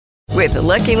With the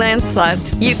Lucky Land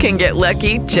Slots, you can get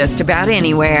lucky just about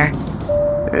anywhere.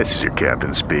 This is your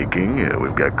captain speaking.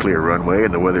 We've got clear runway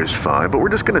and the weather's fine, but we're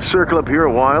just going to circle up here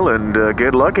a while and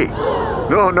get lucky.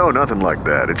 No, nothing like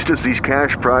that. It's just these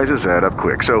cash prizes add up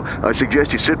quick. So I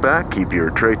suggest you sit back, keep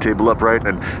your tray table upright,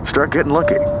 and start getting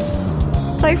lucky.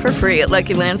 Play for free at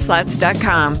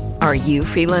LuckyLandSlots.com. Are you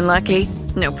feeling lucky?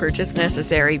 No purchase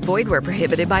necessary. Void where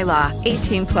prohibited by law.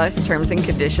 18 plus terms and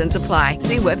conditions apply.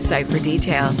 See website for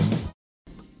details.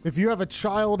 If you have a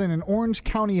child in an Orange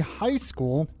County high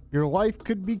school, your life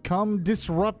could become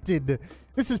disrupted.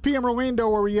 This is PM Orlando,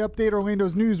 where we update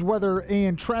Orlando's news, weather,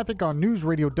 and traffic on News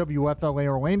Radio WFLA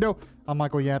Orlando. I'm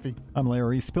Michael Yaffe. I'm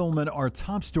Larry Spillman. Our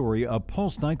top story, a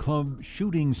Pulse nightclub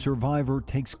shooting survivor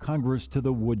takes Congress to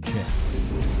the woodshed.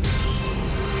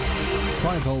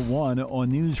 5:01 on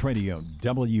News Radio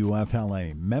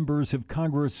WFLA. Members of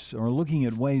Congress are looking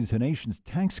at ways the nation's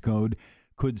tax code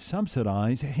could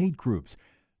subsidize hate groups.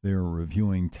 They're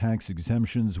reviewing tax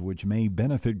exemptions which may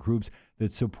benefit groups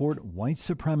that support white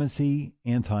supremacy,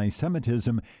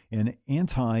 anti-Semitism, and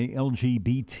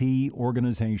anti-LGBT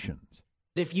organizations.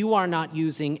 If you are not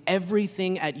using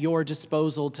everything at your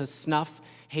disposal to snuff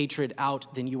hatred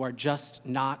out, then you are just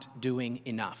not doing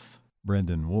enough.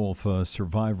 Brendan Wolf, a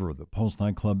survivor of the Pulse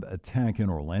nightclub attack in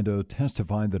Orlando,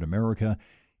 testified that America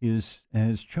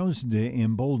has chosen to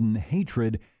embolden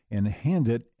hatred and hand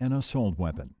it an assault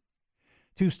weapon.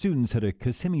 Two students at a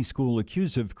Kissimmee school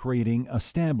accused of creating a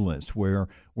stab list were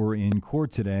in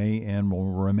court today and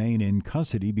will remain in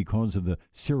custody because of the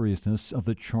seriousness of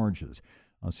the charges.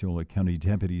 Osceola County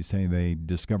deputies say they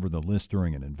discovered the list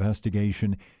during an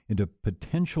investigation into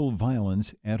potential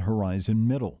violence at Horizon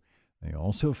Middle. They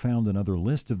also found another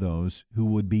list of those who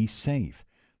would be safe.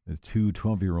 The two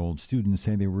 12-year-old students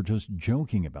say they were just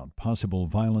joking about possible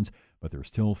violence, but they're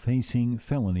still facing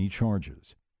felony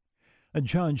charges. A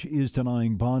judge is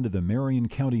denying bond to the Marion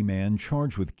County man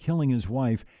charged with killing his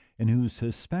wife and who's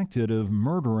suspected of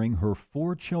murdering her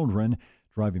 4 children,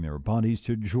 driving their bodies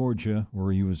to Georgia,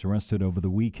 where he was arrested over the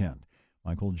weekend.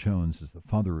 Michael Jones is the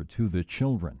father of 2 of the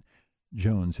children.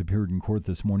 Jones appeared in court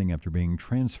this morning after being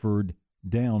transferred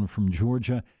down from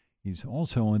Georgia. He's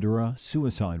also under a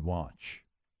suicide watch.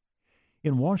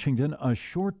 In Washington, a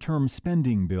short-term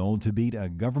spending bill to beat a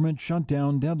government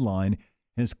shutdown deadline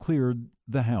has cleared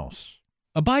the House.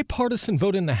 A bipartisan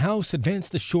vote in the House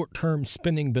advanced the short-term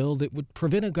spending bill that would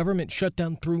prevent a government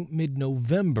shutdown through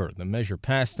mid-November. The measure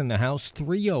passed in the House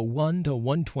 301 to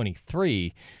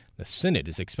 123. The Senate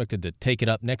is expected to take it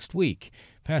up next week.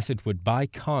 Passage would buy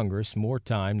Congress more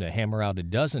time to hammer out a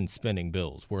dozen spending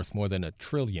bills worth more than $1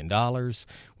 trillion.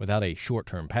 Without a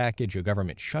short-term package, a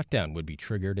government shutdown would be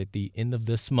triggered at the end of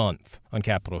this month. On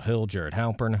Capitol Hill, Jared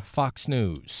Halpern, Fox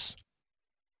News.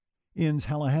 In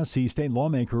Tallahassee, state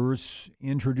lawmakers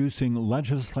introducing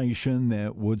legislation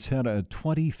that would set a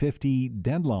 2050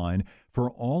 deadline for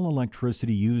all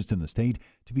electricity used in the state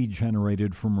to be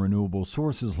generated from renewable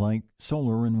sources like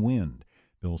solar and wind.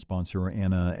 Bill sponsor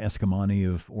Anna Escamani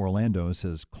of Orlando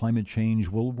says climate change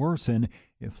will worsen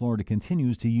if Florida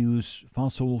continues to use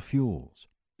fossil fuels.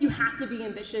 You have to be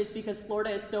ambitious because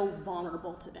Florida is so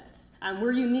vulnerable to this.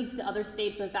 We're unique to other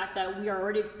states in the fact that we are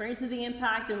already experiencing the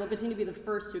impact and will continue to be the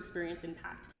first to experience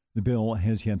impact. The bill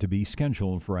has yet to be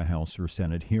scheduled for a House or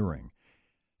Senate hearing.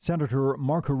 Senator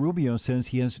Marco Rubio says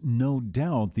he has no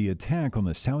doubt the attack on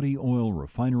the Saudi oil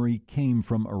refinery came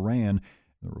from Iran.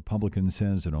 The Republican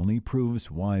says it only proves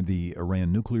why the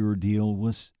Iran nuclear deal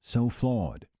was so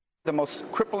flawed. The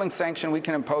most crippling sanction we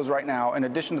can impose right now, in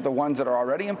addition to the ones that are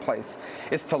already in place,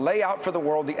 is to lay out for the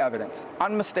world the evidence,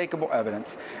 unmistakable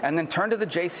evidence, and then turn to the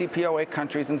JCPOA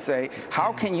countries and say,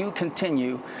 how can you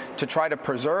continue to try to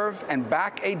preserve and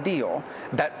back a deal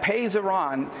that pays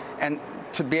Iran and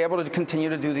to be able to continue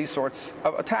to do these sorts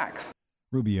of attacks?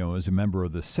 Rubio is a member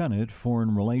of the Senate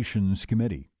Foreign Relations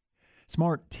Committee.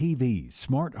 Smart TVs,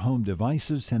 smart home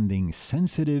devices sending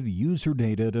sensitive user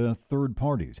data to third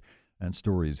parties. That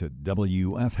story is at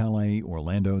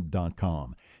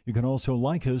WFLAOrlando.com. You can also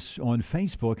like us on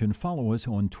Facebook and follow us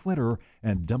on Twitter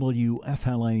at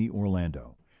WFLA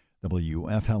Orlando.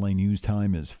 WFLA News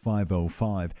Time is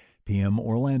 5:05 p.m.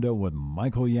 Orlando with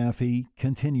Michael Yaffe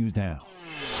continues now.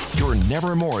 You're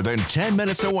never more than 10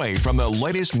 minutes away from the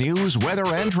latest news, weather,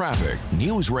 and traffic.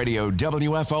 News Radio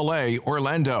WFLA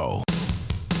Orlando.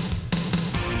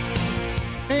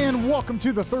 And welcome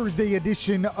to the Thursday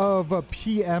edition of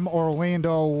PM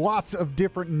Orlando. Lots of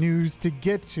different news to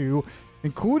get to,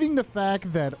 including the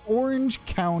fact that Orange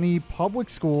County Public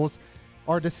Schools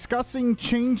are discussing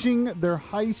changing their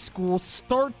high school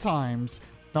start times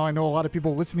Now, I know a lot of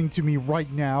people listening to me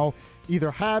right now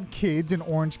either have kids in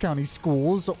Orange County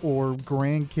schools or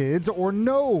grandkids or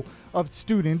know of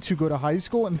students who go to high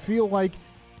school and feel like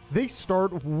they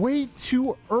start way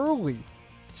too early.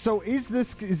 So is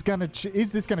this gonna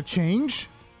change?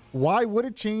 Why would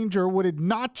it change or would it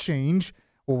not change?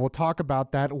 Well, we'll talk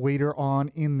about that later on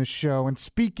in the show. And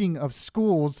speaking of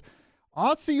schools,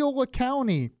 Osceola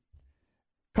County, a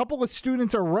couple of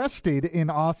students arrested in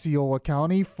Osceola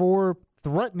County for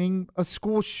threatening a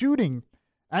school shooting,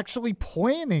 actually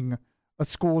planning a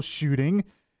school shooting.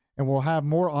 And we'll have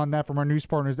more on that from our news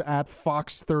partners at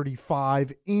Fox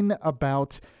 35 in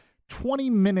about 20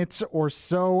 minutes or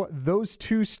so. Those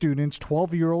two students,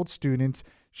 12-year-old students,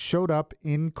 showed up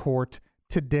in court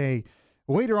today.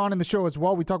 Later on in the show as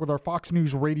well, we talk with our Fox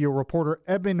News radio reporter,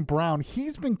 Eben Brown.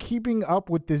 He's been keeping up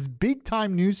with this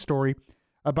big-time news story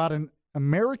about an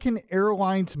American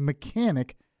Airlines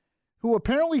mechanic who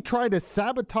apparently tried to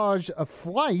sabotage a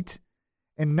flight,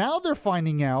 and now they're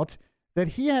finding out that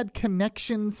he had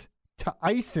connections to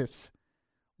ISIS.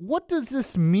 What does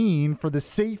this mean for the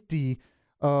safety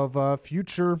of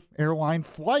future airline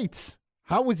flights?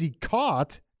 How was he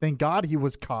caught? Thank God he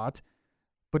was caught.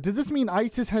 But does this mean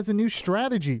ISIS has a new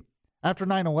strategy? After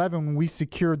 9/11, we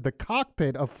secured the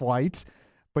cockpit of flights,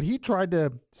 but he tried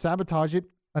to sabotage it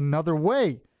another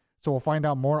way. So we'll find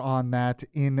out more on that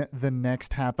in the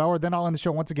next half hour. Then I'll end the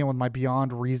show once again with my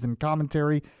Beyond Reason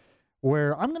commentary,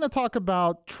 where I'm going to talk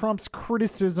about Trump's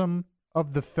criticism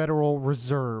of the Federal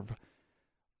Reserve.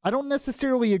 I don't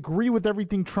necessarily agree with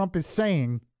everything Trump is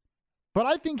saying, but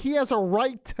I think he has a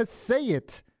right to say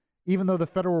it, even though the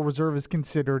Federal Reserve is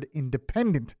considered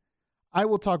independent. I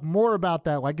will talk more about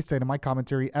that, like I said, in my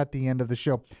commentary at the end of the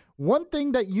show. One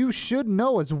thing that you should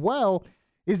know as well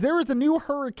is there is a new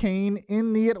hurricane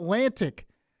in the Atlantic.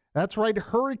 That's right,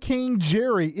 Hurricane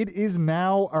Jerry. It is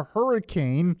now a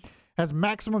hurricane, has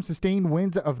maximum sustained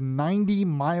winds of 90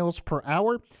 miles per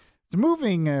hour. It's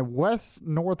moving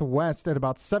west-northwest at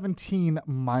about 17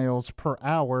 miles per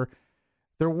hour.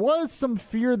 There was some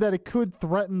fear that it could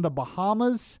threaten the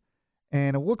Bahamas,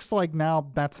 and it looks like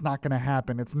now that's not going to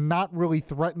happen. It's not really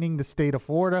threatening the state of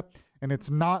Florida, and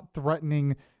it's not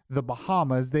threatening the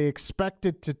Bahamas. They expect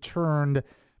it to turn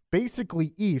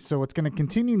basically east, so it's going to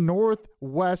continue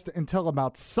northwest until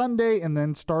about Sunday and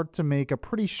then start to make a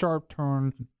pretty sharp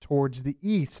turn towards the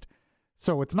east.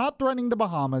 So it's not threatening the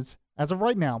Bahamas as of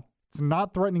right now. It's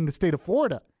not threatening the state of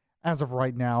Florida as of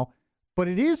right now, but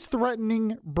it is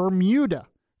threatening Bermuda.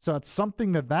 So it's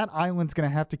something that island's going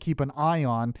to have to keep an eye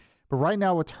on. But right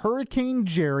now it's Hurricane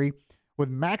Jerry with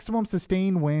maximum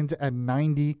sustained winds at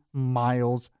 90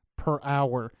 miles per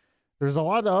hour. There's a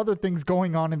lot of other things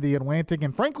going on in the Atlantic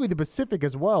and frankly the Pacific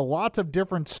as well. Lots of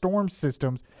different storm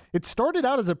systems. It started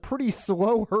out as a pretty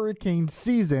slow hurricane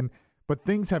season, but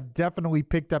things have definitely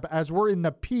picked up as we're in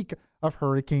the peak of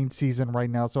hurricane season right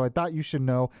now. So I thought you should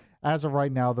know, as of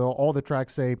right now, though, all the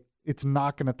tracks say it's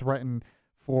not going to threaten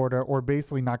Florida or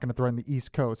basically not going to threaten the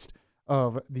East Coast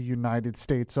of the United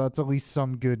States. So that's at least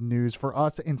some good news for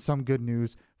us and some good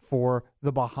news for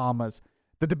the Bahamas.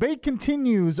 The debate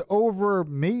continues over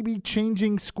maybe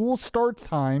changing school start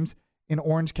times in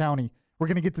Orange County. We're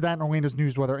going to get to that in Orlando's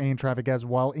news, weather, and traffic as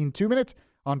well in 2 minutes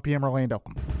on PM Orlando.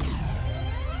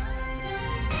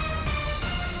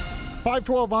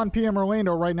 5:12 on PM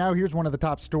Orlando right now. Here's one of the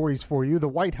top stories for you. The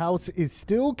White House is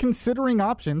still considering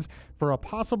options for a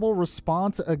possible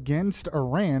response against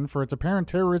Iran for its apparent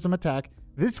terrorism attack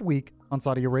this week on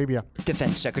Saudi Arabia.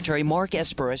 Defense Secretary Mark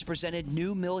Esper has presented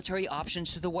new military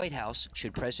options to the White House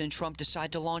should President Trump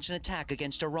decide to launch an attack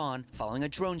against Iran following a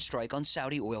drone strike on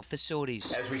Saudi oil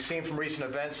facilities. As we've seen from recent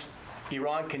events,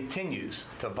 Iran continues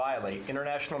to violate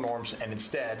international norms and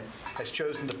instead has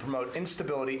chosen to promote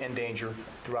instability and danger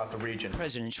throughout the region.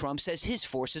 President Trump says his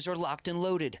forces are locked and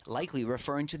loaded, likely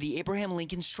referring to the Abraham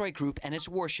Lincoln Strike Group and its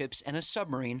warships and a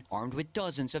submarine armed with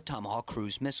dozens of Tomahawk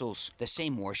cruise missiles. The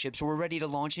same warships were ready to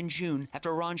launch in June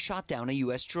after Iran shot down a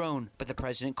U.S. drone, but the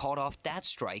president called off that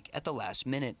strike at the last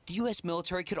minute. The U.S.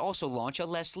 military could also launch a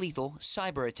less lethal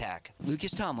cyber attack.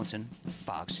 Lucas Tomlinson,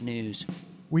 Fox News.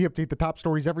 We update the top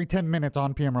stories every 10 minutes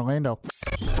on PM Orlando.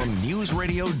 From News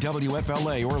Radio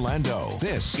WFLA Orlando,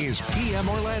 this is PM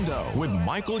Orlando with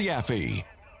Michael Yaffe.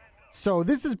 So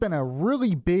this has been a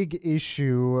really big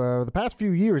issue the past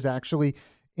few years, actually,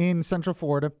 in Central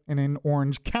Florida and in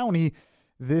Orange County.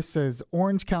 This as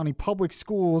Orange County Public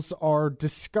Schools are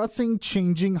discussing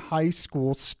changing high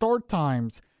school start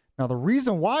times. Now, the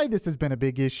reason why this has been a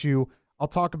big issue, I'll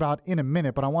talk about in a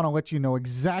minute, but I want to let you know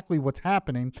exactly what's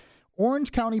happening.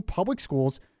 Orange County Public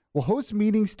Schools will host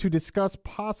meetings to discuss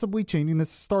possibly changing the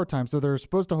start time. So they're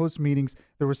supposed to host meetings.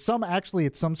 There was some actually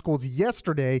at some schools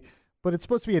yesterday, but it's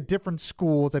supposed to be at different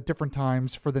schools at different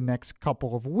times for the next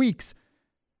couple of weeks.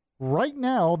 Right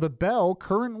now, the bell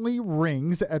currently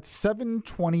rings at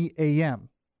 7:20 a.m.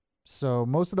 So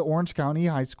most of the Orange County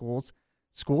high schools,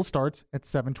 school starts at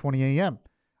 7:20 a.m.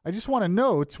 I just want to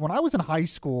note, when I was in high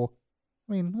school,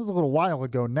 I mean, it was a little while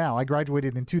ago now. I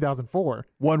graduated in 2004.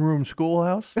 One-room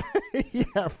schoolhouse?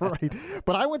 Yeah, right.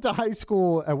 But I went to high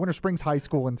school at Winter Springs High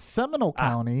School in Seminole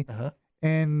County.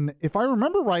 And if I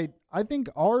remember right, I think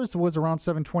ours was around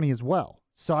 7:20 as well.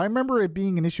 So I remember it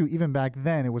being an issue even back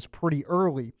then. It was pretty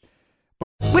early.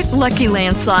 With Lucky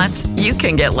Land Slots, you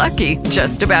can get lucky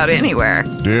just about anywhere.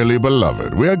 Dearly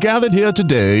beloved, we are gathered here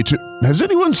today to... Has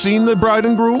anyone seen the bride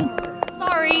and groom?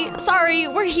 Sorry,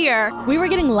 we're here. We were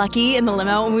getting lucky in the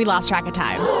limo and we lost track of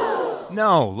time.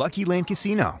 No, Lucky Land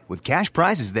Casino, with cash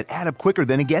prizes that add up quicker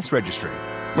than a guest registry.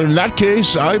 In that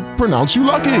case, I pronounce you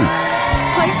lucky.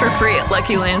 Play for free at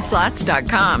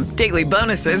LuckyLandSlots.com. Daily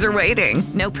bonuses are waiting.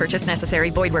 No purchase necessary.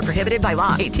 Void where prohibited by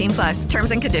law. 18+.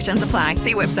 Terms and conditions apply.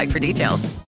 See website for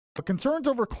details. Concerns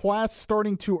over class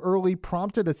starting too early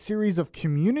prompted a series of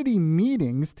community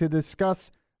meetings to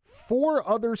discuss 4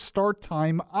 other start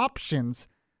time options,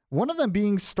 one of them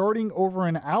being starting over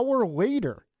an hour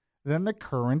later than the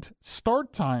current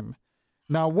start time.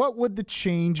 Now, what would the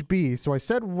change be? So I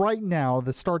said right now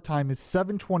the start time is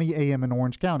 7:20 a.m. in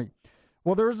Orange County.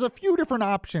 Well, there's a few different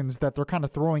options that they're kind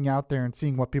of throwing out there and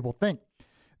seeing what people think.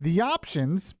 The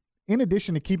options, in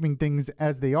addition to keeping things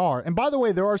as they are, and by the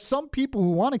way, there are some people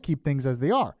who want to keep things as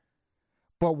they are,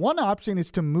 but one option is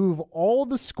to move all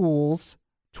the schools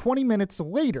 20 minutes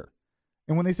later.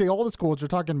 And when they say all the schools, you're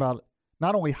talking about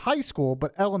not only high school,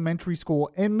 but elementary school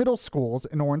and middle schools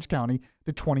in Orange County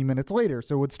to 20 minutes later.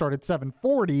 So it would start at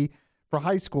 7:40 for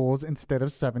high schools instead of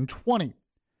 7:20.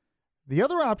 The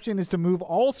other option is to move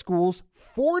all schools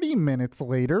 40 minutes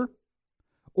later,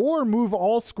 or move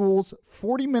all schools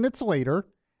 40 minutes later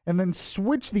and then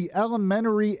switch the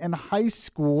elementary and high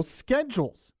school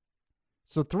schedules.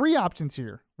 So 3 options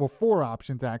here. Well, 4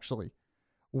 options actually.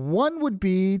 One would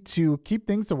be to keep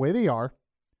things the way they are.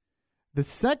 The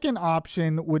second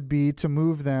option would be to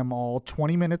move them all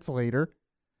 20 minutes later.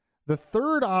 The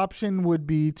third option would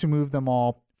be to move them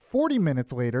all 40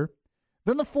 minutes later.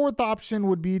 Then the fourth option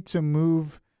would be to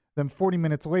move them 40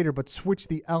 minutes later, but switch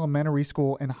the elementary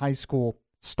school and high school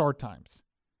start times.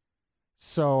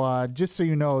 So just so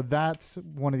you know, that's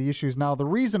one of the issues. Now, the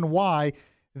reason why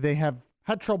they have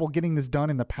had trouble getting this done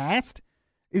in the past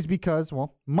is because,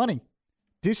 well, money.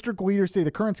 District leaders say the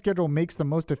current schedule makes the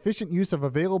most efficient use of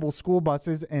available school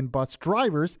buses and bus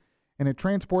drivers, and it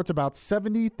transports about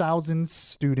 70,000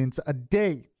 students a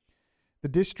day. The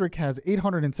district has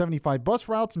 875 bus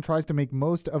routes and tries to make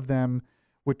most of them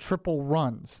with triple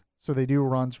runs. So they do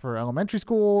runs for elementary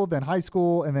school, then high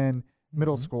school, and then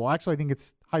middle school. Actually, I think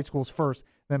it's high schools first,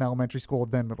 then elementary school,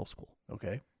 then middle school.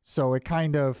 Okay. So it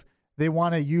kind of, they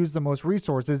want to use the most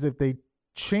resources. If they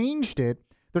changed it,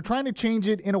 they're trying to change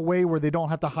it in a way where they don't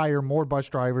have to hire more bus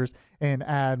drivers and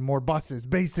add more buses,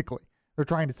 basically. They're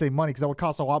trying to save money because that would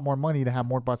cost a lot more money to have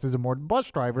more buses and more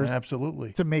bus drivers.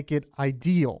 Absolutely. To make it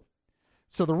ideal.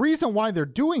 So the reason why they're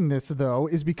doing this, though,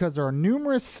 is because there are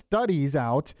numerous studies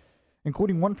out,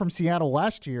 including one from Seattle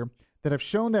last year, that have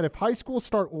shown that if high schools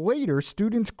start later,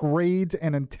 students' grades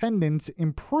and attendance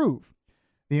improve.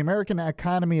 The American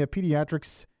Academy of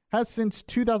Pediatrics has since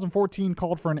 2014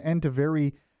 called for an end to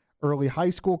very early high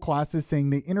school classes,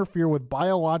 saying they interfere with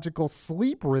biological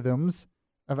sleep rhythms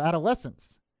of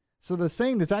adolescents. So they're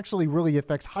saying this actually really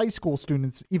affects high school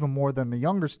students even more than the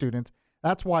younger students.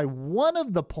 That's why one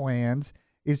of the plans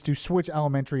is to switch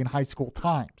elementary and high school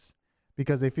times,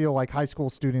 because they feel like high school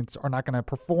students are not going to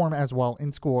perform as well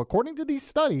in school, according to these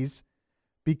studies,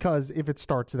 because if it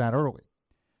starts that early.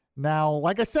 Now,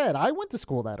 like I said, I went to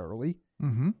school that early.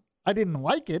 I didn't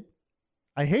like it.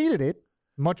 I hated it.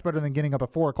 Much better than getting up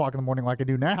at 4 o'clock in the morning like I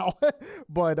do now.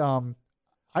 But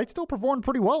I still performed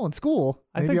pretty well in school.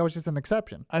 Maybe I was just an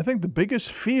exception. I think the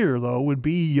biggest fear, though, would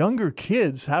be younger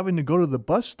kids having to go to the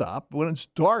bus stop when it's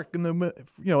dark in the,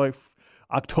 like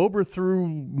October through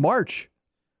March.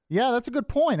 Yeah, that's a good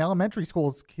point. Elementary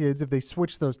school's kids, if they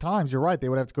switch those times, you're right, they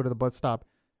would have to go to the bus stop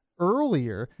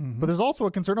earlier. But there's also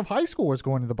a concern of high schoolers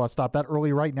going to the bus stop that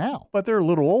early right now. But they're a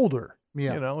little older.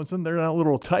 Yeah. They're not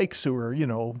little tykes who are,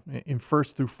 in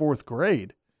 1st through 4th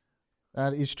grade.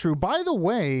 That is true. By the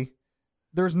way,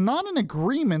 there's not an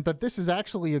agreement that this is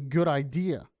actually a good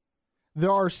idea.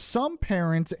 There are some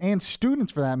parents and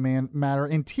students, for that matter,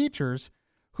 and teachers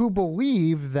who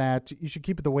believe that you should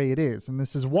keep it the way it is. And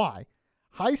this is why.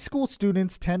 high school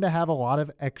students tend to have a lot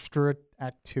of extra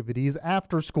activities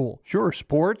after school. Sure,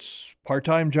 sports,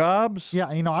 part-time jobs. Yeah,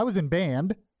 I was in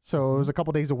band, so it was a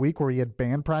couple days a week where you had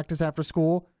band practice after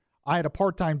school. I had a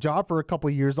part-time job for a couple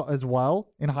of years as well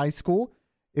in high school.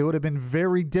 It would have been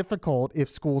very difficult if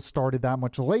school started that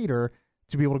much later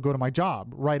to be able to go to my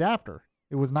job right after.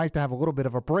 It was nice to have a little bit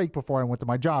of a break before I went to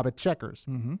my job at Checkers,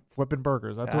 flipping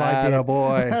burgers. That's what I did.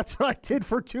 Boy. That's what I did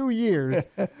for 2 years.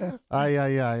 But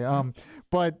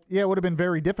yeah, it would have been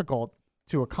very difficult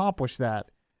to accomplish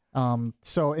that.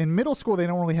 So in middle school, they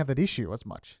don't really have that issue as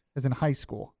much as in high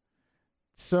school.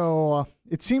 So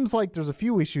it seems like there's a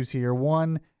few issues here.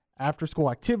 One, after-school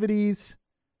activities.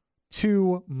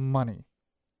 Two, money.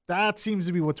 That seems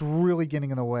to be what's really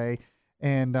getting in the way.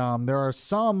 And there are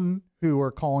some who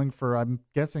are calling for, I'm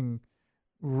guessing,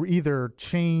 either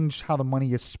change how the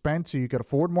money is spent so you could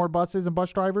afford more buses and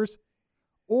bus drivers,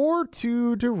 or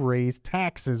to raise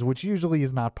taxes, which usually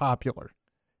is not popular.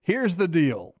 Here's the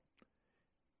deal.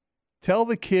 Tell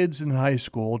the kids in high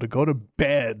school to go to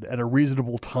bed at a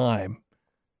reasonable time.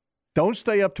 Don't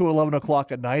stay up to 11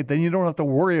 o'clock at night. Then you don't have to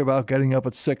worry about getting up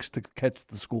at 6 to catch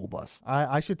the school bus.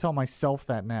 I should tell myself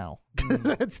that now.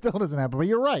 It still doesn't happen, but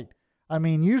you're right. I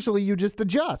mean, usually you just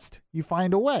adjust. You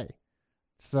find a way.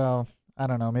 So, I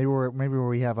don't know. Maybe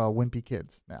we have wimpy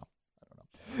kids now. I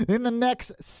don't know. In the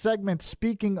next segment,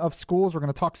 speaking of schools, we're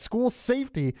going to talk school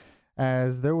safety,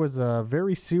 as there was a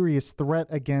very serious threat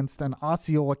against an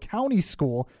Osceola County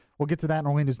school. We'll get to that in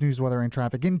Orlando's news, weather, and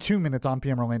traffic in 2 minutes on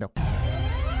PM Orlando.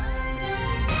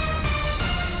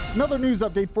 Another news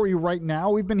update for you right now.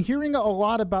 We've been hearing a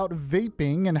lot about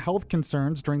vaping and health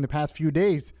concerns during the past few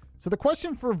days. So the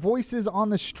question for voices on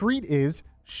the street is,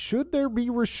 should there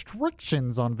be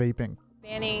restrictions on vaping?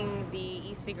 Banning the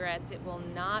e-cigarettes, it will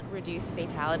not reduce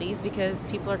fatalities because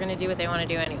people are going to do what they want to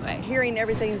do anyway. Hearing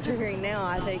everything that you're hearing now,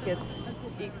 I think it's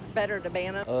better to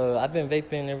ban it. I've been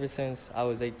vaping ever since I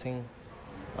was 18.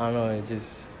 I don't know, it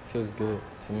just feels good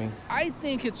to me. I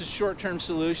think it's a short-term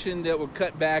solution that will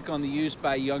cut back on the use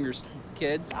by younger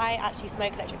kids. I actually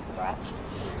smoke electric cigarettes.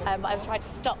 I've tried to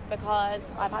stop because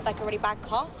I've had a really bad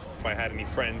cough. If I had any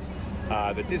friends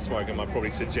that did smoke them, I'd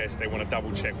probably suggest they want to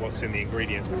double check what's in the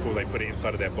ingredients before they put it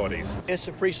inside of their bodies. It's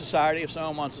a free society. If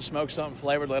someone wants to smoke something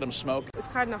flavored, let them smoke. It's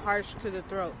kind of harsh to the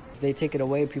throat. If they take it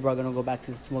away, people are going to go back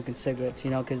to smoking cigarettes,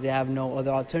 because they have no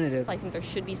other alternative. I think there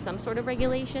should be some sort of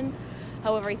regulation.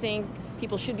 However, I think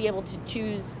people should be able to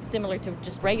choose similar to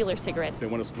just regular cigarettes. They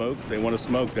want to smoke. They want to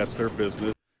smoke. That's their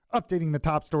business. Updating the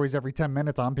top stories every 10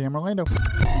 minutes on PM Orlando.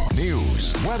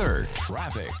 News, weather,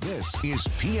 traffic. This is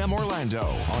PM Orlando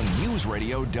on News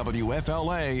Radio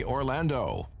WFLA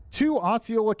Orlando. 2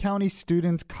 Osceola County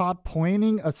students caught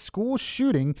planning a school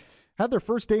shooting had their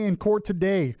first day in court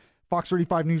today. Fox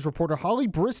 35 News reporter Holly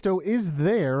Bristow is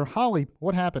there. Holly,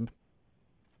 what happened?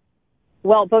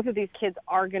 Well, both of these kids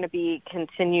are going to be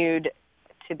continued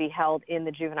to be held in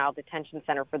the juvenile detention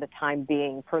center for the time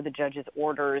being per the judge's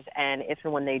orders. And if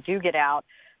and when they do get out,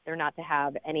 they're not to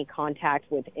have any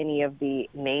contact with any of the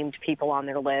named people on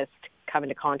their list, come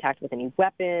into contact with any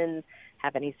weapons,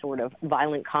 have any sort of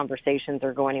violent conversations,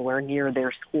 or go anywhere near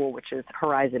their school, which is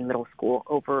Horizon Middle School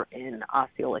over in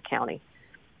Osceola County.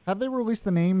 Have they released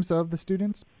the names of the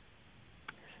students?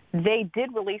 They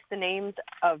did release the names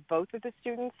of both of the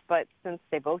students, but since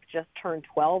they both just turned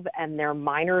 12 and they're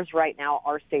minors right now,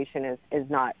 our station is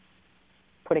not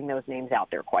putting those names out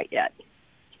there quite yet.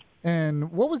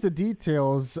 And what was the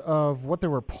details of what they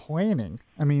were planning?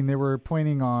 I mean, they were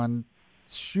planning on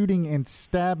shooting and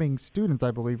stabbing students,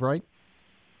 I believe, right?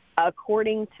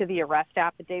 According to the arrest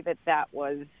affidavit, that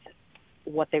was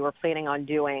what they were planning on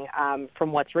doing.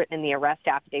 From what's written in the arrest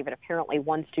affidavit, apparently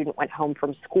one student went home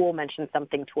from school, mentioned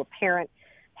something to a parent.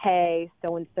 Hey,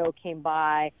 so-and-so came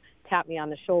by, tapped me on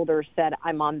the shoulder, said,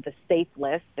 I'm on the safe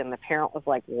list. And the parent was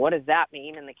like, what does that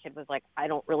mean? And the kid was like, I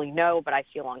don't really know, but I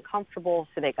feel uncomfortable.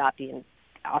 So they got the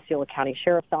Osceola County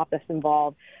Sheriff's Office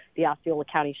involved. The Osceola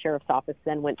County Sheriff's Office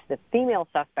then went to the female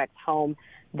suspect's home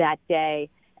that day.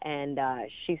 And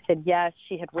she said, yes,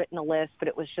 she had written a list, but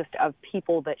it was just of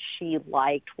people that she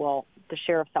liked. Well, the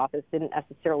sheriff's office didn't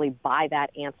necessarily buy that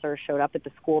answer, showed up at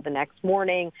the school the next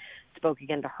morning, spoke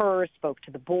again to her, spoke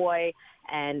to the boy,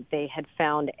 and they had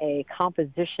found a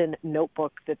composition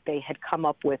notebook that they had come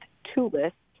up with 2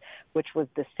 lists, which was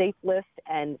the safe list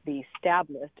and the stab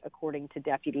list, according to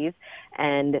deputies.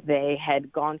 And they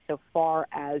had gone so far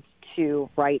as to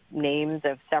write names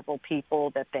of several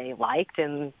people that they liked,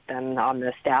 and then on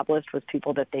the stab list was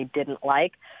people that they didn't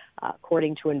like.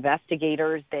 According to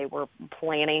investigators, they were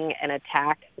planning an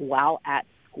attack while at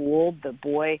school. The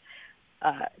boy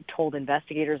told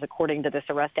investigators, according to this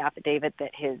arrest affidavit,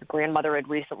 that his grandmother had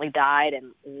recently died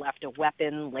and left a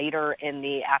weapon. Later in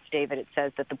the affidavit, it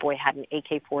says that the boy had an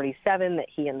AK-47 that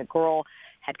he and the girl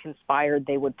had conspired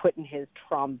they would put in his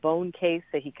trombone case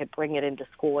so he could bring it into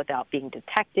school without being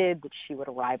detected, that she would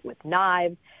arrive with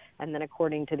knives. And then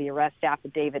according to the arrest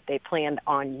affidavit, they planned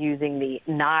on using the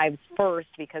knives first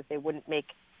because they wouldn't make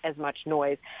as much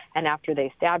noise. And after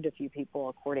they stabbed a few people,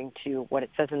 according to what it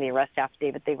says in the arrest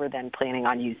affidavit, they were then planning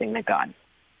on using the gun.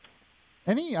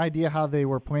 Any idea how they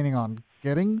were planning on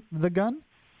getting the gun?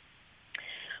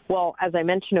 Well, as I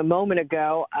mentioned a moment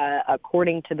ago,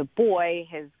 according to the boy,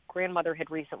 his grandmother had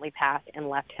recently passed and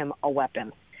left him a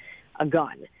weapon, a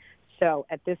gun. So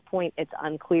at this point, it's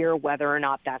unclear whether or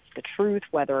not that's the truth,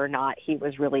 whether or not he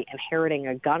was really inheriting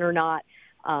a gun or not.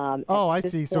 I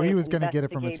see. So he was going to get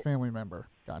it from his family member.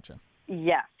 Gotcha.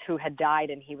 Yes, who had died,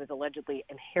 and he was allegedly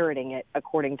inheriting it,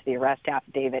 according to the arrest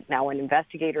affidavit. Now, when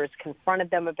investigators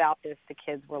confronted them about this, the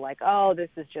kids were like, oh, this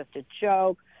is just a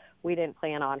joke. We didn't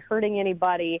plan on hurting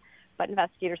anybody. But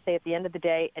investigators say at the end of the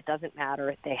day, it doesn't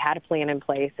matter. They had a plan in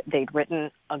place. They'd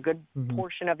written a good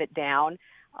portion of it down.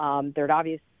 There'd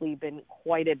obviously been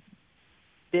quite a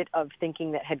bit of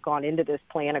thinking that had gone into this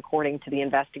plan, according to the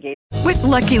investigation. With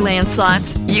Lucky Land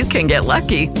Slots, you can get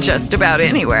lucky just about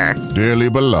anywhere. Dearly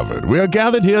beloved, we are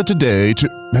gathered here today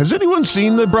to... Has anyone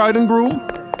seen the bride and groom?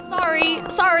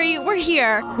 Sorry, we're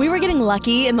here. We were getting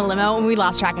lucky in the limo and we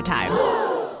lost track of time.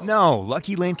 No,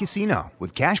 Lucky Land Casino,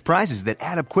 with cash prizes that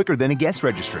add up quicker than a guest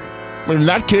registry. In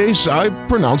that case, I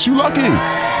pronounce you lucky.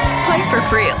 Play for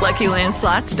free at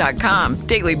LuckyLandSlots.com.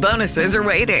 Daily bonuses are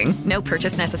waiting. No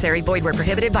purchase necessary. Void where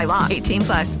prohibited by law.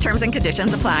 18+. Terms and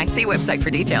conditions apply. See website for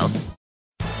details.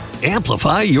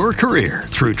 Amplify your career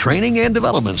through training and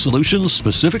development solutions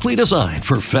specifically designed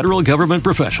for federal government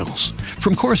professionals.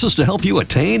 From courses to help you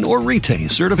attain or retain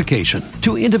certification,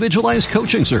 to individualized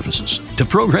coaching services, to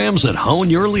programs that hone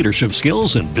your leadership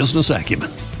skills and business acumen,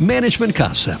 Management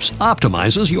Concepts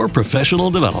optimizes your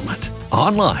professional development.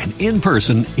 Online, in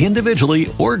person,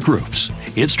 individually, or groups,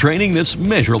 it's training that's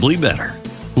measurably better.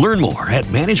 Learn more at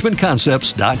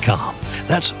managementconcepts.com.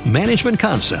 That's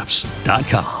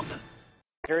managementconcepts.com.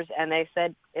 And they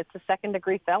said it's a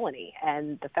second-degree felony.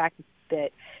 And the fact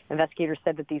that investigators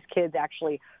said that these kids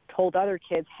actually told other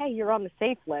kids, hey, you're on the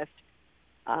safe list,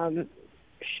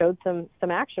 showed some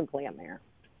action plan there.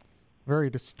 Very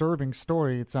disturbing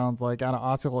story, it sounds like, out of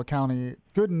Osceola County.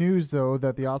 Good news, though,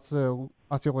 that the Osceola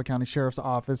County Sheriff's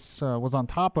Office was on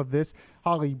top of this.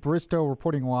 Holly Bristow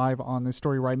reporting live on this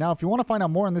story right now. If you want to find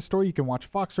out more on this story, you can watch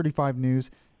Fox 35 News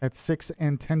at 6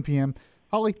 and 10 p.m.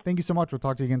 Holly, thank you so much. We'll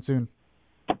talk to you again soon.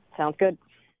 Sounds good.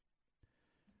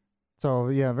 So,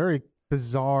 yeah, very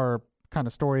bizarre kind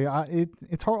of story.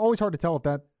 It's always hard to tell if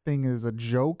that thing is a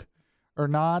joke or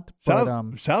not.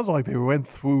 Sounds like they went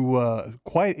through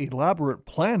quite elaborate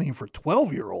planning for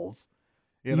 12-year-olds.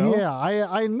 You know? Yeah,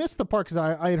 I missed the part because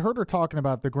I had heard her talking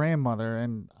about the grandmother,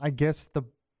 and I guess the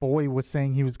boy was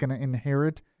saying he was going to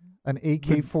inherit an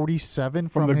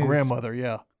AK-47 from the his grandmother,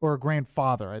 yeah. Or a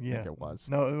grandfather, I think it was.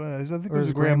 No, I think it was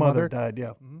his grandmother died,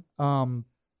 yeah.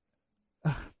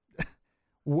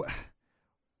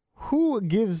 Who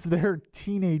gives their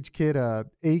teenage kid a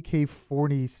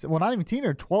AK-47? Well, not even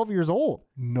teenager, 12 years old.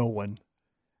 No one.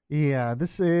 Yeah,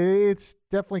 it's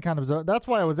definitely kind of bizarre. That's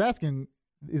why I was asking,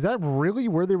 is that really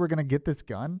where they were going to get this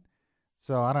gun?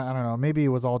 So I don't know. Maybe it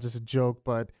was all just a joke,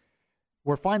 but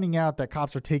we're finding out that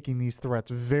cops are taking these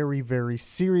threats very, very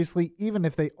seriously, even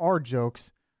if they are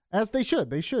jokes, as they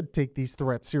should. They should take these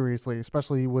threats seriously,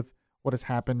 especially with what has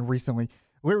happened recently.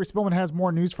 Larry Spillman has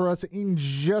more news for us in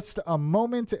just a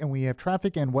moment, and we have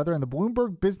traffic and weather in the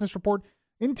Bloomberg Business Report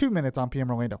in 2 minutes on PM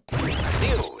Orlando.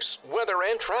 News, weather,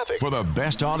 and traffic for the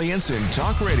best audience in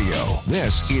talk radio.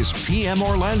 This is PM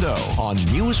Orlando on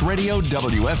News Radio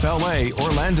WFLA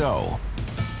Orlando.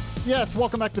 Yes,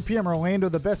 welcome back to PM Orlando,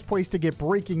 the best place to get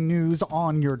breaking news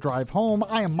on your drive home.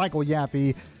 I am Michael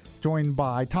Yaffe, joined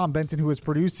by Tom Benson, who is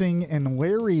producing, and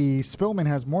Larry Spillman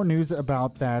has more news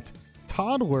about that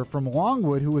toddler from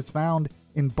Longwood who was found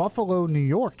in Buffalo, New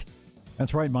York.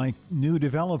 That's right, Mike. New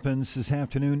developments this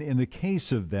afternoon in the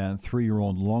case of that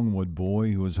 3-year-old Longwood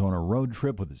boy who was on a road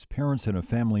trip with his parents and a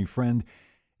family friend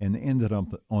and ended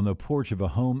up on the porch of a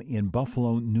home in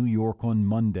Buffalo, New York on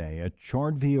Monday. A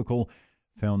charred vehicle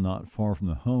found not far from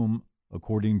the home,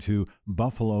 according to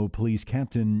Buffalo Police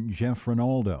Captain Jeff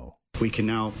Rinaldo. We can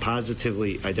now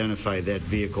positively identify that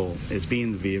vehicle as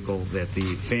being the vehicle that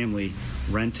the family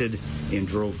rented and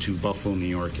drove to Buffalo, New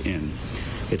York in.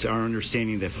 It's our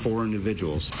understanding that 4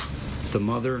 individuals the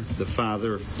mother, the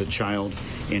father, the child,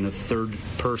 and a third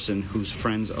person who's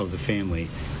friends of the family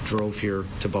drove here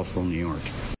to Buffalo, New York.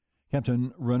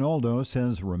 Captain Ronaldo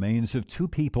says remains of 2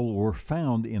 people were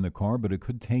found in the car, but it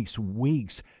could take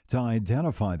weeks to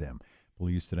identify them.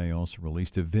 Police today also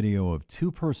released a video of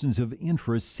 2 persons of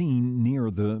interest seen near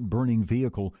the burning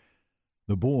vehicle.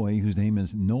 The boy, whose name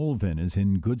is Nolvin, is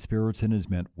in good spirits and has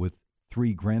met with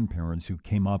 3 grandparents who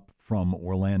came up from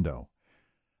Orlando.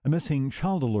 A missing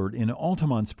child alert in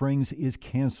Altamont Springs is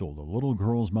canceled. A little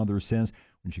girl's mother says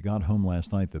when she got home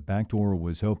last night, the back door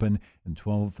was open and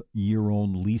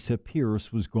 12-year-old Lisa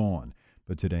Pierce was gone.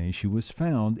 But today she was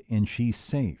found and she's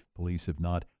safe. Police have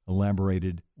not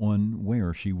elaborated on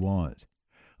where she was.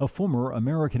 A former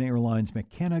American Airlines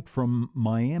mechanic from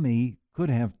Miami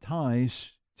could have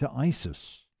ties to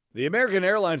ISIS. The American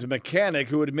Airlines mechanic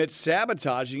who admits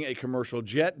sabotaging a commercial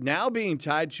jet now being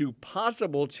tied to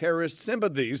possible terrorist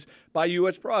sympathies by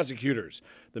U.S. prosecutors.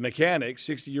 The mechanic,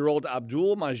 60-year-old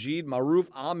Abdul Majid Maruf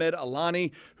Ahmed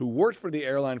Alani, who worked for the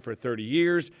airline for 30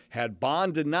 years, had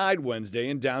bond denied Wednesday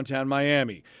in downtown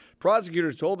Miami.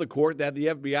 Prosecutors told the court that the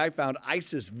FBI found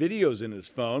ISIS videos in his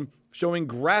phone showing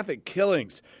graphic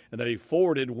killings, and that he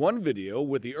forwarded one video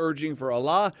with the urging for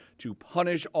Allah to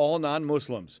punish all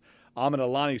non-Muslims. Ahmed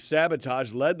Alani's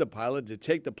sabotage led the pilot to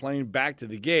take the plane back to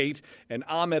the gate, and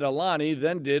Ahmed Alani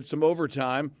then did some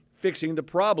overtime, fixing the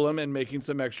problem and making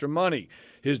some extra money.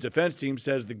 His defense team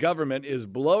says the government is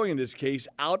blowing this case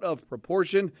out of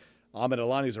proportion. Ahmed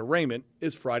Alani's arraignment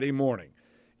is Friday morning.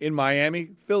 In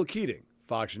Miami, Phil Keating,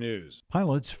 Fox News.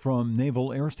 Pilots from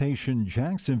Naval Air Station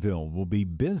Jacksonville will be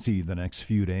busy the next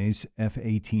few days.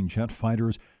 F-18 jet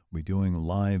fighters will be doing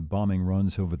live bombing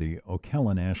runs over the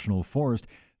Ocala National Forest.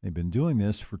 They've been doing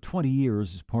this for 20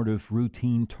 years as part of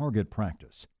routine target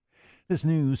practice. This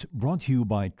news brought to you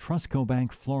by Trustco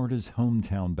Bank, Florida's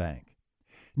hometown bank.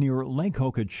 Near Lake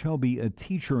Okeechobee, a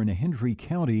teacher in Hendry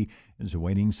County is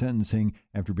awaiting sentencing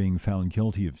after being found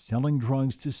guilty of selling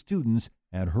drugs to students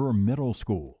at her middle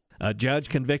school. A judge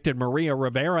convicted Maria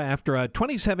Rivera after a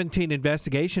 2017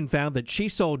 investigation found that she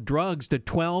sold drugs to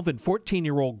 12 and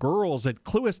 14-year-old girls at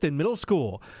Clewiston Middle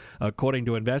School. According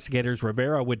to investigators,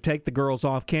 Rivera would take the girls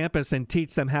off campus and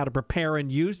teach them how to prepare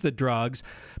and use the drugs.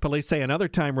 Police say another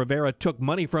time Rivera took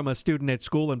money from a student at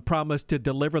school and promised to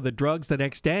deliver the drugs the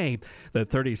next day. The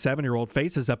 37-year-old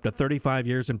faces up to 35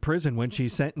 years in prison when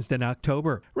she's sentenced in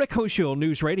October. Rick Hoschel,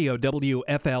 News Radio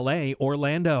WFLA,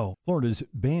 Orlando. Florida's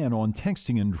ban on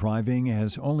texting and driving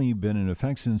has only been in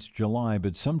effect since July,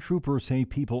 but some troopers say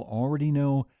people already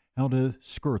know how to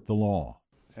skirt the law.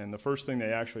 And the first thing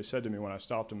they actually said to me when I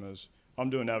stopped them is, I'm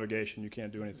doing navigation, you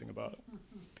can't do anything about it.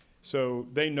 So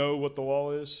they know what the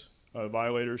law is.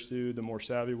 Violators do, the more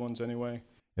savvy ones anyway.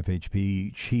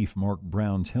 FHP Chief Mark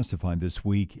Brown testified this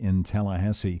week in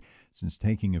Tallahassee. Since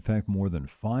taking effect, more than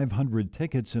 500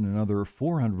 tickets and another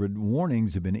 400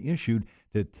 warnings have been issued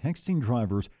to texting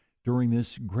drivers during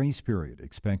this grace period.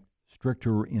 Expect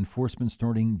stricter enforcement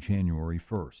starting January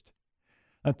 1st.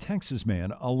 A Texas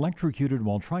man electrocuted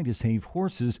while trying to save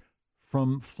horses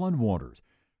from floodwaters.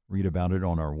 Read about it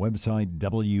on our website,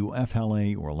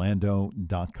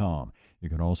 WFLAOrlando.com. You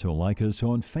can also like us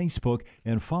on Facebook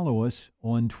and follow us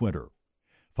on Twitter.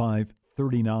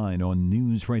 5:39 on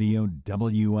News Radio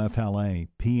WFLA.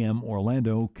 PM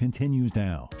Orlando continues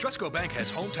now. Trustco Bank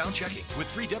has hometown checking with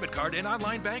free debit card and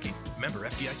online banking. Member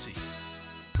FDIC.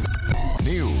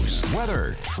 News,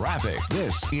 weather, traffic.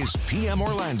 This is PM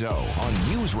Orlando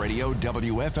on News Radio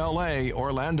WFLA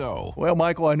Orlando. Well,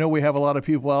 Michael, I know we have a lot of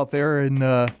people out there in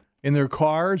their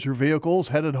cars or vehicles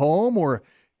headed home or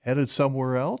headed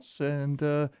somewhere else. And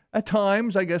at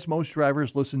times, I guess most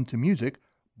drivers listen to music.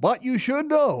 But you should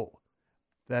know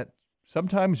that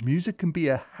sometimes music can be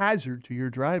a hazard to your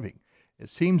driving. It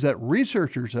seems that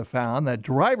researchers have found that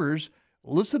drivers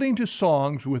listening to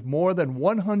songs with more than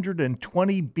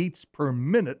 120 beats per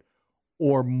minute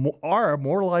are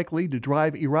more likely to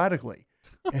drive erratically.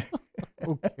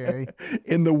 Okay.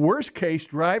 In the worst case,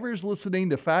 drivers listening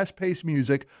to fast-paced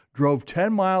music drove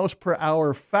 10 miles per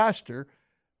hour faster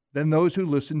than those who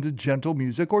listened to gentle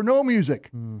music or no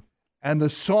music. And the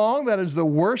song that is the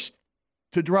worst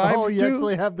to drive to... Oh, you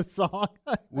actually have the song?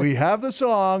 We have the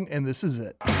song, and this is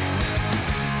it.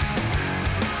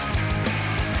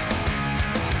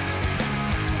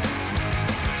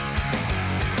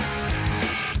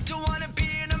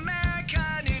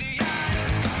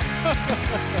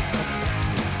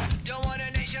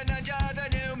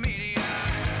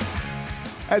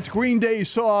 That's Green Day's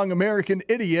song, American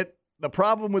Idiot. The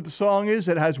problem with the song is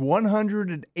it has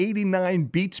 189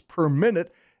 beats per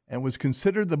minute and was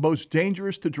considered the most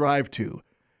dangerous to drive to.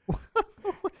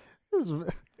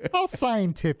 How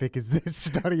scientific is this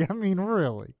study? I mean,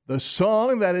 really. The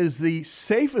song that is the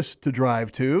safest to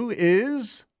drive to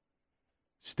is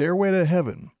Stairway to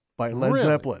Heaven by Led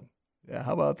Zeppelin. Yeah,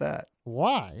 how about that?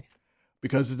 Why?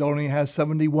 Because it only has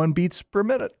 71 beats per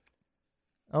minute.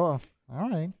 Oh, all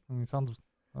right. I mean, sounds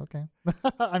okay.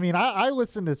 I mean, I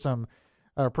listen to some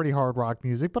pretty hard rock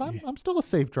music, but I'm still a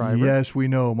safe driver. Yes, we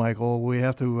know, Michael. We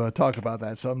have to talk about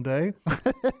that someday.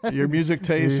 Your music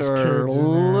tastes are a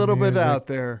little bit out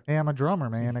there. Hey, I'm a drummer,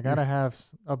 man. I got to have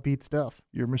upbeat stuff.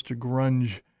 You're Mr.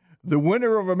 Grunge. The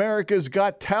winner of America's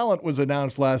Got Talent was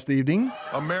announced last evening.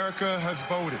 America has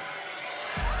voted.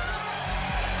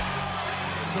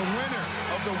 The winner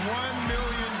of the $1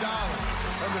 million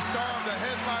and the star of the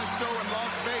headline show in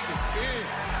Las Vegas is...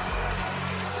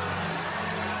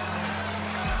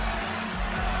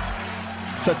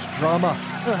 Such drama.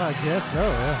 I guess so,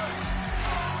 yeah.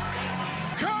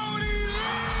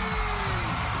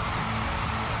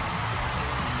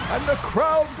 And the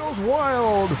crowd goes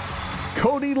wild.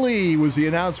 Cody Lee was the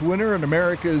announced winner in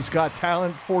America's Got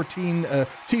Talent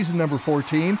season number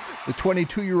 14. The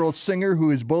 22-year-old singer,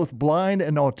 who is both blind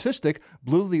and autistic,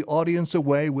 blew the audience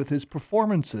away with his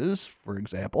performances. For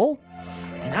example,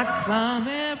 and I'd climb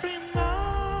every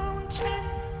mountain,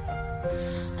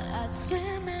 I'd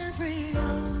swim every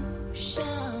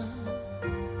ocean,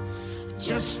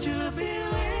 just to be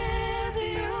with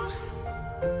you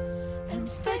and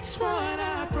fix what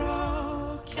I've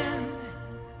broken.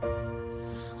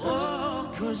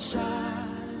 Oh, 'cause I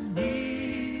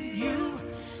need you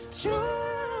to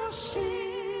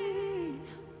see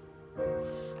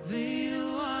that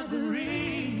you are the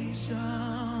reason.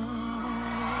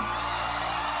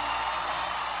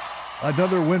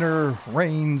 another winner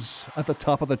reigns at the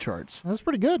top of the charts. That's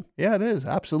pretty good. Yeah, it is.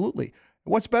 Absolutely.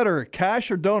 What's better,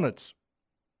 cash or donuts?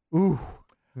 Ooh.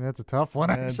 That's a tough one,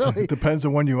 actually. It depends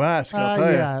on when you ask, I'll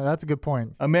tell you. Yeah, that's a good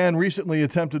point. A man recently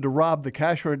attempted to rob the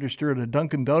cash register at a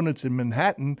Dunkin' Donuts in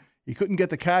Manhattan. He couldn't get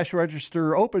the cash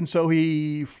register open, so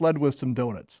he fled with some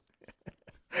donuts.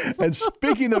 And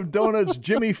speaking of donuts,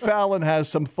 Jimmy Fallon has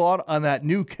some thought on that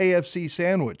new KFC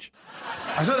sandwich.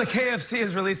 I saw the KFC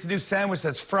has released a new sandwich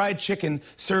that's fried chicken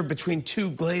served between two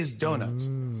glazed donuts.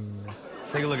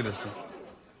 Take a look at this thing.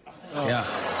 Oh. Yeah.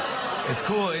 It's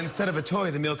cool. Instead of a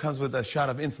toy, the meal comes with a shot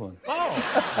of insulin.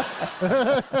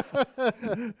 Oh!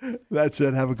 That's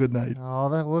it. Have a good night. Oh,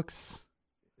 that looks...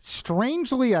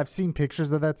 Strangely, I've seen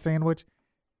pictures of that sandwich.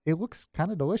 It looks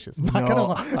kind of delicious. I'm not gonna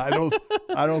lie.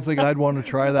 I don't think I'd want to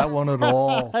try that one at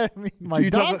all. I mean, my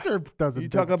doctor doesn't. You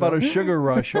talk about a sugar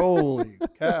rush. Holy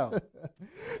cow.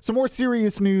 Some more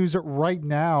serious news right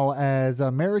now as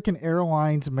American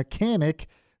Airlines mechanic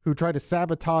who tried to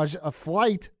sabotage a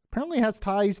flight apparently has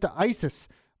ties to ISIS.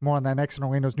 More on that next in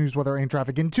Orlando's news, weather, and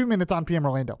traffic in 2 minutes on PM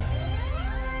Orlando.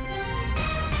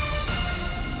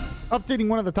 Updating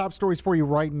one of the top stories for you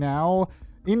right now.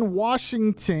 In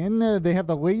Washington, they have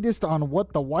the latest on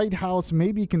what the White House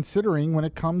may be considering when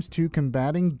it comes to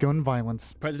combating gun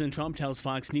violence. President Trump tells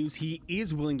Fox News he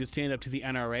is willing to stand up to the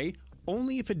NRA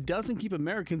only if it doesn't keep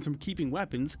Americans from keeping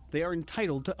weapons they are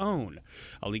entitled to own.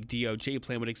 A leaked DOJ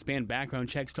plan would expand background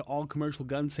checks to all commercial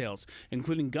gun sales,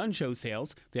 including gun show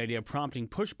sales, the idea prompting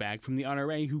pushback from the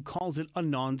NRA, who calls it a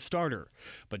non-starter.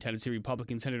 But Tennessee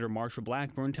Republican Senator Marsha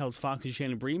Blackburn tells Fox's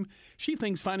Shannon Bream she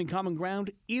thinks finding common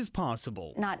ground is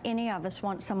possible. Not any of us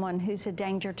want someone who's a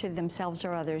danger to themselves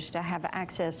or others to have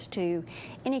access to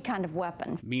any kind of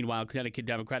weapon. Meanwhile, Connecticut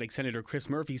Democratic Senator Chris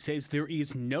Murphy says there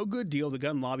is no good deal the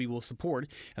gun lobby will support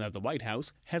and that the White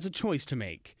House has a choice to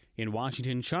make. In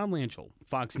Washington, Sean Lanchel,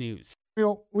 Fox News.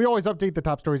 We always update the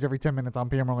top stories every 10 minutes on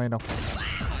PM Orlando.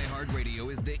 iHeartRadio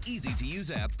is the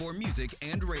easy-to-use app for music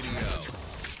and radio.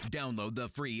 Download the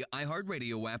free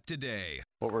iHeartRadio app today.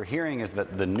 What we're hearing is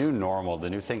that the new normal, the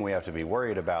new thing we have to be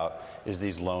worried about is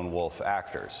these lone wolf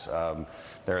actors.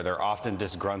 They're often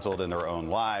disgruntled in their own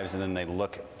lives, and then they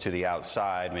look to the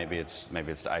outside. Maybe it's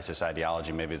to ISIS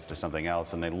ideology, maybe it's to something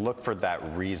else, and they look for that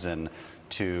reason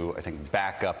to, I think,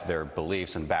 back up their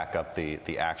beliefs and back up the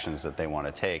actions that they want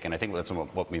to take. And I think that's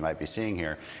what we might be seeing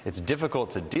here. It's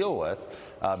difficult to deal with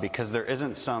because there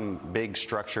isn't some big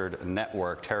structured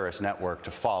network, terrorist network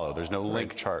to follow. There's no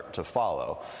link chart to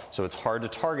follow. So it's hard to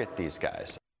target these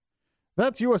guys.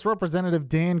 That's U.S. Representative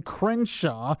Dan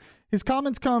Crenshaw. His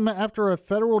comments come after a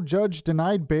federal judge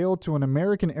denied bail to an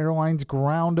American Airlines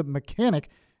ground mechanic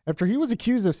after he was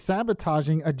accused of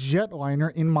sabotaging a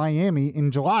jetliner in Miami in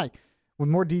July. With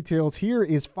more details, here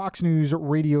is Fox News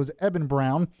Radio's Eben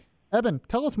Brown. Eben,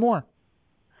 tell us more.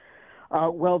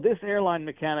 Well, this airline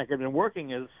mechanic had been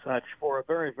working as such for a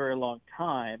very, very long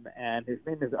time, and his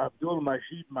name is Abdul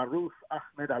Majid Maruf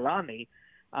Ahmed Alani.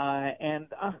 And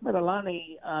Ahmed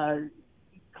Alani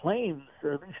claims,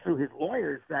 or at least through his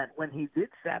lawyers, that when he did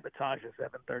sabotage a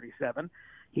 737,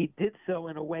 he did so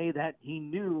in a way that he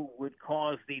knew would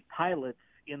cause the pilots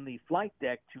in the flight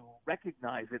deck to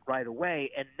recognize it right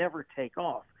away and never take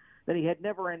off. That he had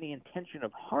never any intention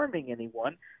of harming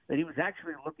anyone, that he was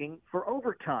actually looking for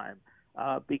overtime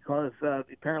because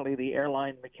apparently the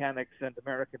airline mechanics and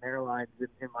American Airlines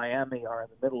in Miami are in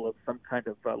the middle of some kind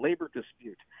of labor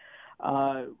dispute.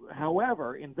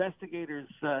 However, investigators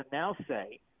now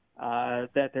say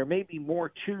that there may be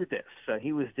more to this.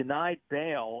 He was denied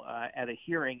bail at a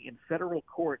hearing in federal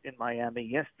court in Miami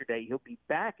yesterday. He'll be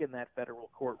back in that federal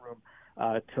courtroom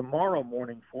tomorrow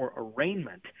morning for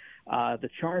arraignment. The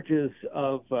charges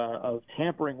of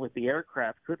tampering with the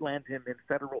aircraft could land him in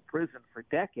federal prison for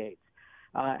decades.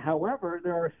 However,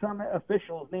 there are some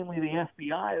officials, namely the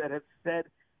FBI, that have said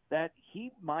that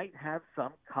he might have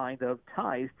some kind of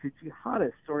ties to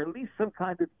jihadists, or at least some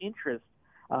kind of interest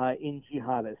in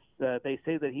jihadists. They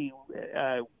say that he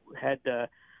had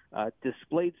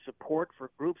displayed support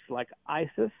for groups like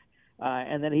ISIS,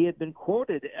 and that he had been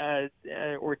quoted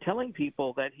or telling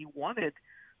people that he wanted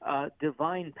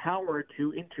divine power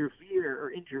to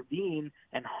intervene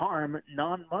and harm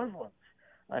non-Muslims.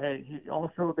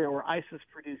 Also, there were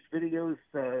ISIS-produced videos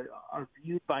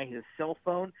viewed by his cell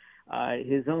phone.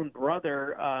 His own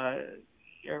brother,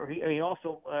 he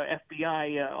also,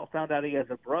 FBI found out he has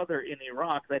a brother in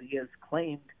Iraq that he has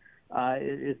claimed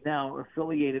is now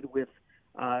affiliated with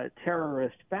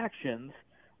terrorist factions.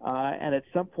 And at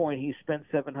some point, he spent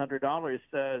 $700 or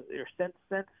sent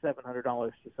 $700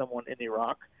 to someone in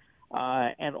Iraq.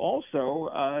 And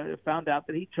also found out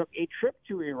that he took a trip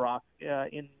to Iraq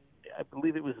in, I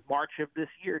believe it was March of this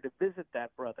year, to visit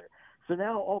that brother. So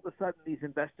now all of a sudden these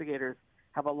investigators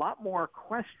have a lot more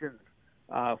questions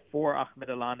for Ahmed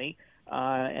Alani,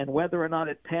 and whether or not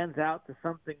it pans out to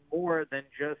something more than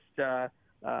just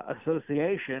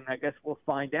association, I guess we'll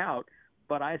find out.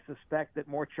 But I suspect that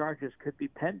more charges could be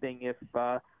pending if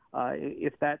that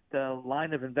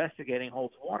line of investigating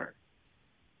holds water.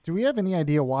 Do we have any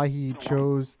idea why he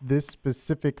chose this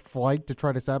specific flight to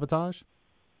try to sabotage?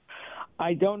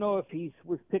 I don't know if he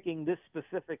was picking this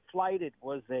specific flight. It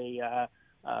was a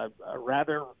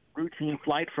rather routine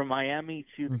flight from Miami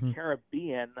to the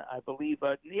Caribbean, I believe.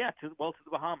 To the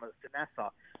Bahamas, to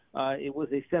Nassau. It was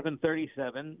a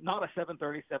 737, not a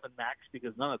 737 MAX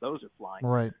because none of those are flying.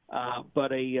 Right.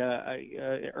 But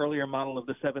a earlier model of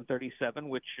the 737,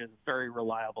 which is a very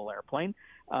reliable airplane.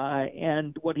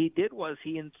 And what he did was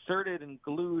he inserted and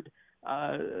glued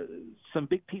some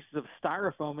big pieces of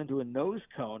styrofoam into a nose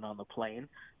cone on the plane,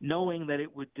 knowing that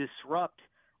it would disrupt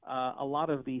a lot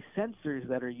of the sensors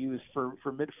that are used for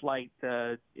mid-flight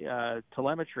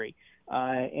telemetry.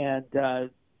 That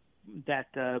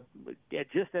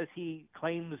just as he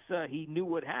claims he knew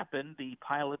what happened, the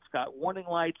pilots got warning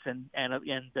lights and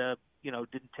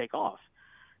didn't take off.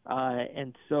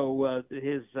 And so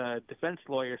his defense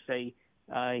lawyers say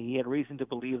he had reason to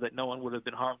believe that no one would have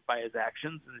been harmed by his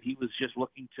actions, and he was just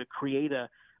looking to create a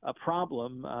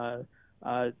problem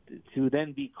to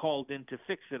then be called in to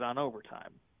fix it on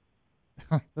overtime.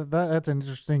 That's an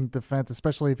interesting defense,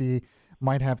 especially if he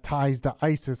might have ties to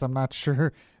ISIS. I'm not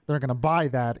sure they're going to buy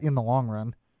that in the long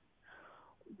run.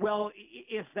 Well,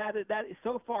 if that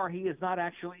so far he is not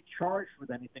actually charged with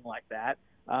anything like that,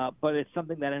 but it's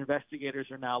something that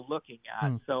investigators are now looking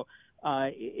at. So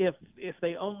if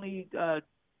they only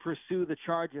pursue the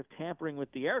charge of tampering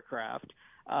with the aircraft,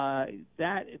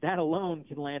 that alone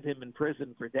can land him in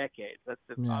prison for decades. That's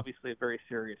obviously a very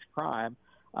serious crime.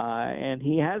 And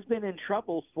he has been in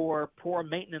trouble for poor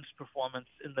maintenance performance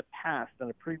in the past. And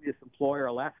a previous employer,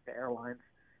 Alaska Airlines,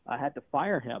 had to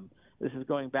fire him. This is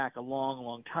going back a long,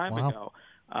 long time ago.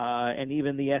 And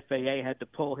even the FAA had to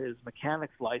pull his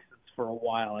mechanics license for a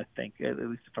while, I think, at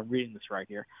least if I'm reading this right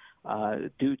here,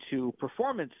 due to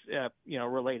performance,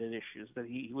 related issues, that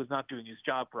he was not doing his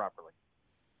job properly.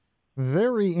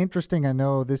 Very interesting. I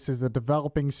know this is a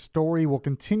developing story. We'll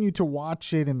continue to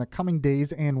watch it in the coming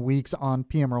days and weeks on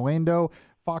PM Orlando.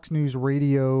 Fox News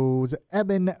Radio's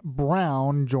Eben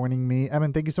Brown joining me.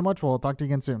 Eben, thank you so much. We'll talk to you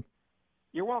again soon.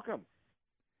 You're welcome.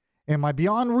 And my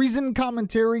Beyond Reason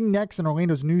commentary next in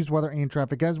Orlando's news, weather, and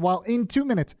traffic as well in 2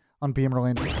 minutes on PM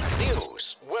Orlando.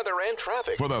 News, weather, and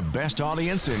traffic for the best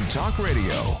audience in talk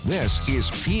radio. This is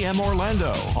PM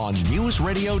Orlando on News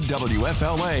Radio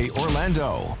WFLA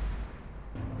Orlando.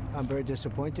 I'm very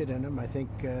disappointed in him. I think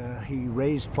he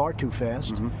raised far too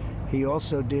fast. He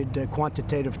also did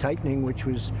quantitative tightening, which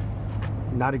was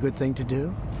not a good thing to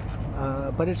do.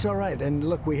 But it's all right. And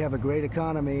look, we have a great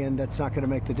economy, and that's not going to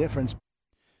make the difference.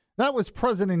 That was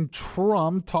President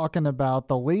Trump talking about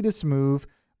the latest move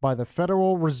by the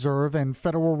Federal Reserve and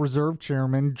Federal Reserve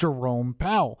Chairman Jerome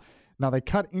Powell. Now, they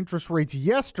cut interest rates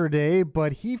yesterday,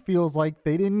 but he feels like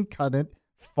they didn't cut it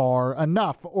far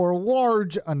enough or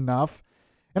large enough.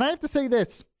 And I have to say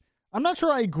this, I'm not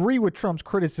sure I agree with Trump's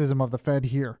criticism of the Fed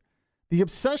here. The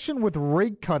obsession with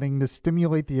rate cutting to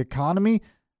stimulate the economy,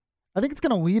 I think it's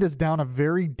going to lead us down a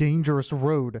very dangerous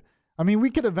road. I mean, we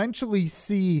could eventually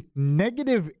see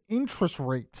negative interest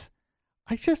rates.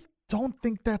 I just don't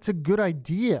think that's a good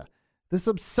idea. This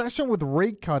obsession with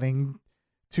rate cutting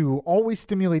to always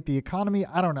stimulate the economy,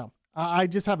 I don't know. I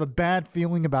just have a bad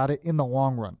feeling about it in the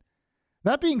long run.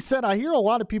 That being said, I hear a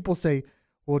lot of people say,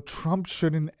 well, Trump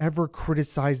shouldn't ever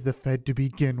criticize the Fed to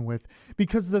begin with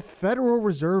because the Federal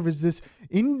Reserve is this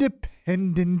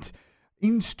independent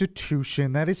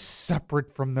institution that is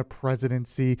separate from the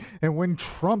presidency. And when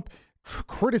Trump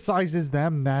criticizes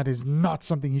them, that is not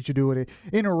something he should do. It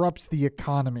interrupts the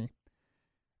economy.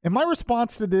 And my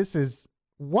response to this is,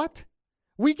 what?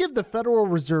 We give the Federal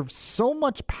Reserve so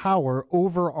much power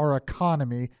over our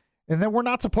economy, and then we're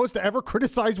not supposed to ever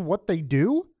criticize what they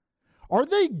do? Are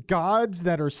they gods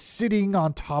that are sitting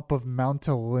on top of Mount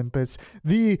Olympus,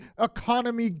 the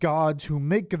economy gods who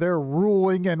make their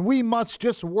ruling, and we must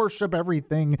just worship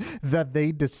everything that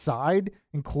they decide,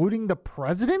 including the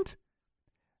president?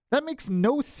 That makes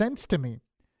no sense to me.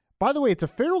 By the way, it's a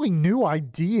fairly new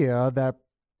idea that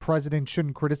presidents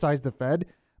shouldn't criticize the Fed.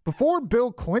 Before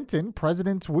Bill Clinton,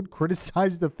 presidents would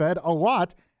criticize the Fed a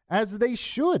lot, as they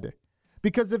should.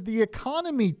 Because if the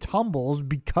economy tumbles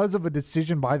because of a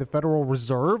decision by the Federal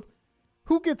Reserve,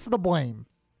 who gets the blame?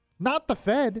 Not the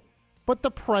Fed, but the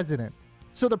president.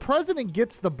 So the president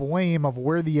gets the blame of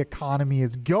where the economy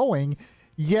is going,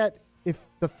 yet if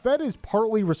the Fed is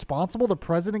partly responsible, the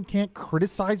president can't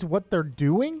criticize what they're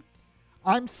doing?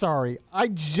 I'm sorry, I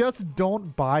just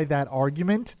don't buy that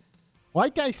argument.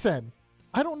 Like I said,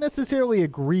 I don't necessarily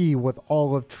agree with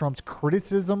all of Trump's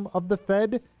criticism of the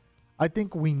Fed. I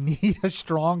think we need a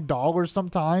strong dollar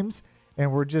sometimes,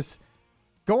 and we're just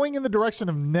going in the direction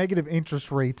of negative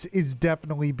interest rates is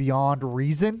definitely beyond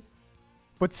reason.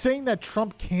 But saying that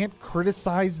Trump can't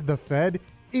criticize the Fed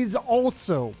is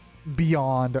also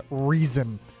beyond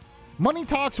reason. Money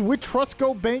Talks with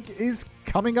Trustco Bank is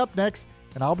coming up next,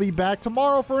 and I'll be back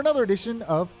tomorrow for another edition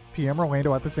of PM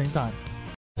Orlando at the same time.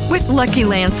 With Lucky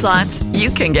Land Slots, you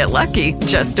can get lucky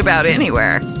just about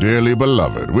anywhere. Dearly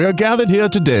beloved, we are gathered here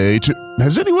today to...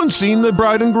 Has anyone seen the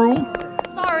bride and groom?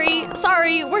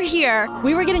 Sorry, we're here.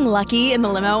 We were getting lucky in the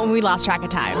limo and we lost track of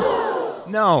time.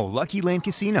 No, Lucky Land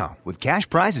Casino, with cash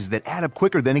prizes that add up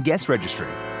quicker than a guest registry.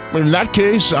 In that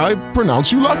case, I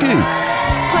pronounce you lucky.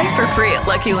 Play for free at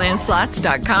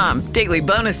LuckyLandSlots.com. Daily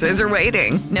bonuses are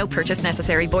waiting. No purchase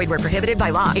necessary. Void where prohibited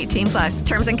by law. 18+.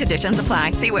 Terms and conditions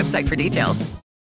apply. See website for details.